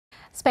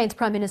Spain's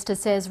Prime Minister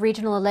says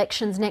regional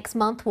elections next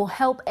month will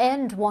help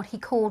end what he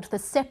called the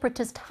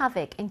separatist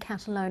havoc in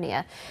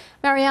Catalonia.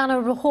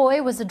 Mariano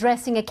Rajoy was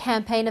addressing a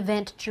campaign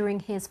event during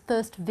his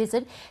first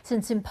visit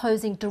since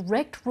imposing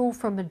direct rule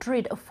from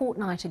Madrid a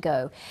fortnight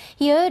ago.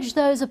 He urged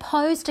those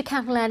opposed to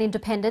Catalan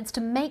independence to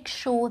make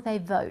sure they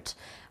vote.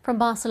 From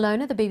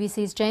Barcelona, the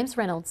BBC's James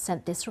Reynolds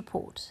sent this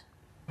report.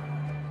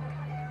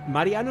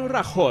 Mariano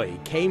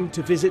Rajoy came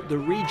to visit the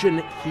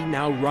region he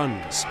now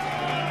runs.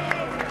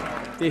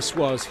 This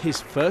was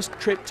his first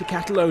trip to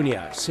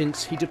Catalonia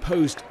since he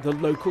deposed the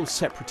local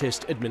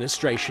separatist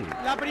administration.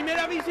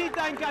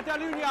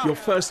 Your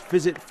first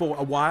visit for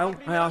a while?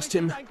 I asked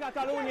him.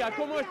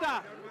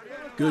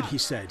 Good, he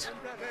said.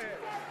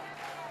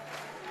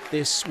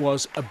 This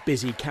was a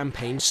busy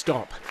campaign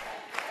stop.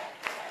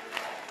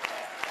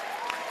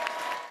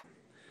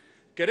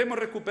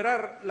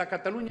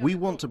 We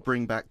want to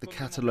bring back the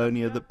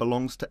Catalonia that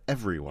belongs to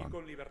everyone,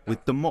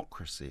 with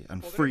democracy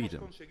and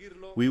freedom.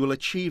 We will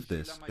achieve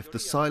this if the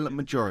silent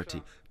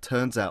majority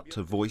turns out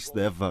to voice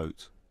their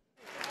vote.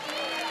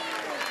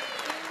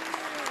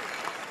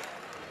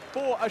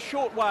 For a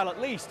short while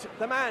at least,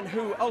 the man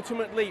who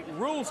ultimately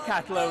rules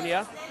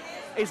Catalonia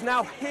is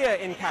now here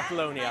in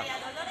Catalonia.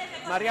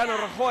 Mariano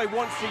Rajoy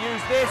wants to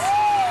use his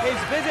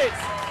visit,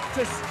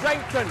 to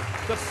strengthen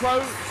the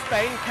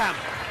pro-Spain camp.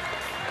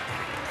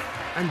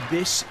 And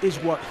this is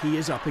what he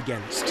is up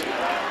against.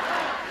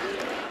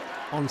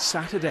 On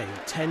Saturday,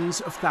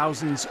 tens of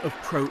thousands of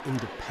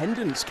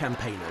pro-independence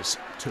campaigners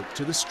took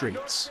to the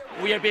streets.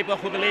 We are people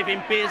who believe in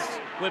peace,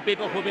 we're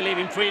people who believe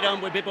in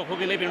freedom, we're people who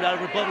believe in our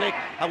republic,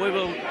 and we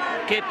will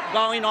keep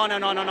going on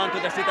and on and on to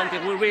the street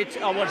until we reach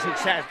our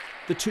success.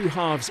 The two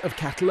halves of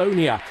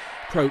Catalonia,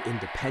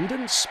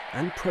 pro-independence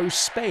and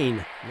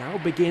pro-Spain, now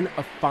begin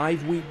a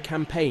 5-week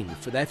campaign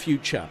for their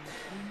future.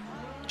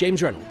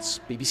 James Reynolds,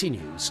 BBC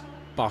News,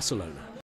 Barcelona.